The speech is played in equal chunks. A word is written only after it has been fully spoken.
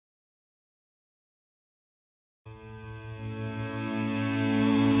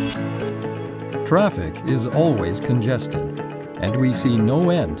Traffic is always congested, and we see no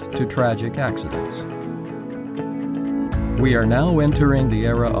end to tragic accidents. We are now entering the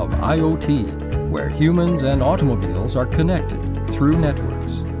era of IoT, where humans and automobiles are connected through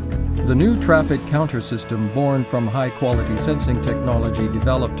networks. The new traffic counter system, born from high-quality sensing technology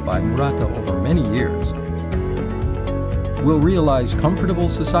developed by Murata over many years, will realize comfortable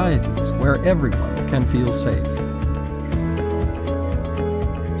societies where everyone can feel safe.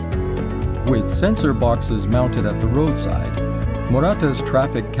 With sensor boxes mounted at the roadside, Murata's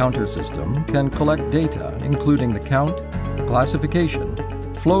traffic counter system can collect data including the count, classification,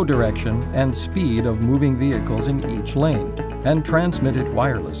 flow direction, and speed of moving vehicles in each lane, and transmit it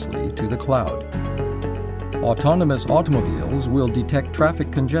wirelessly to the cloud. Autonomous automobiles will detect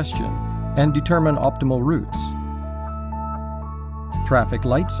traffic congestion and determine optimal routes. Traffic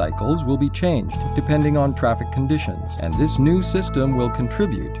light cycles will be changed depending on traffic conditions, and this new system will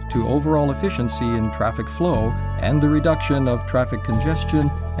contribute to overall efficiency in traffic flow and the reduction of traffic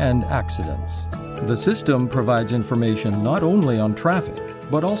congestion and accidents. The system provides information not only on traffic,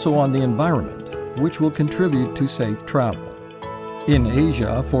 but also on the environment, which will contribute to safe travel. In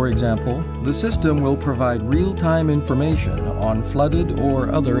Asia, for example, the system will provide real-time information on flooded or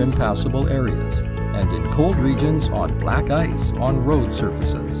other impassable areas, and in cold regions on black ice on road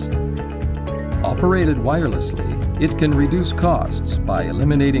surfaces. Operated wirelessly, it can reduce costs by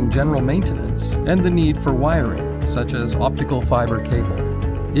eliminating general maintenance and the need for wiring, such as optical fiber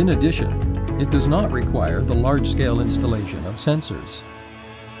cable. In addition, it does not require the large-scale installation of sensors.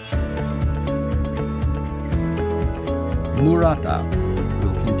 Murata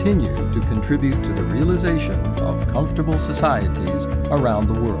will continue to contribute to the realization of comfortable societies around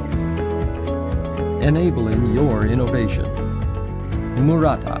the world, enabling your innovation.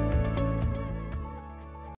 Murata.